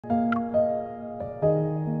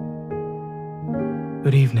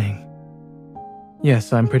Good evening.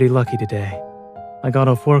 Yes, I'm pretty lucky today. I got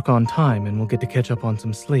off work on time and will get to catch up on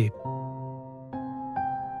some sleep.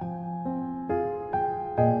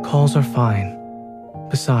 Calls are fine.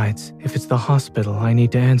 Besides, if it's the hospital, I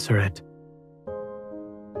need to answer it.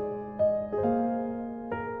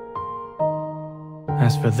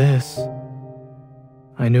 As for this,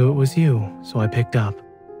 I knew it was you, so I picked up.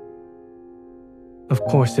 Of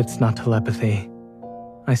course it's not telepathy.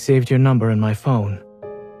 I saved your number in my phone.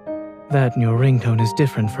 That and your ringtone is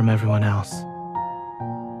different from everyone else.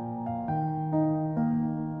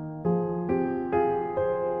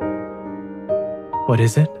 What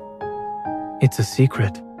is it? It's a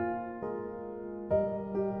secret.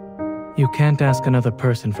 You can't ask another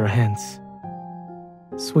person for hints.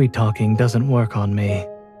 Sweet talking doesn't work on me.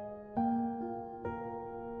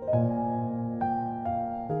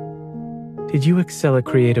 Did you excel at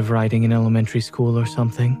creative writing in elementary school or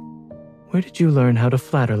something? Where did you learn how to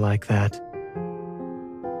flatter like that?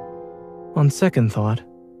 On second thought,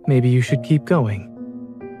 maybe you should keep going.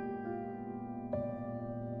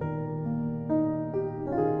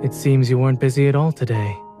 It seems you weren't busy at all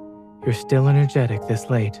today. You're still energetic this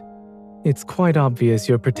late. It's quite obvious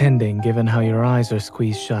you're pretending given how your eyes are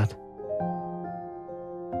squeezed shut.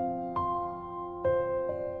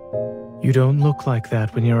 You don't look like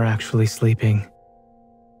that when you're actually sleeping.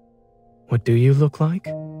 What do you look like?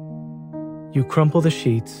 You crumple the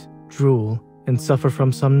sheets, drool, and suffer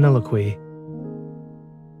from somniloquy.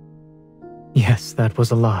 Yes, that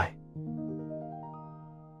was a lie.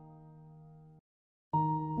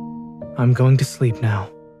 I'm going to sleep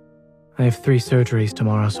now. I have 3 surgeries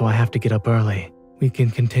tomorrow, so I have to get up early. We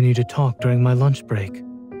can continue to talk during my lunch break.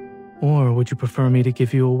 Or would you prefer me to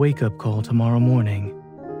give you a wake-up call tomorrow morning?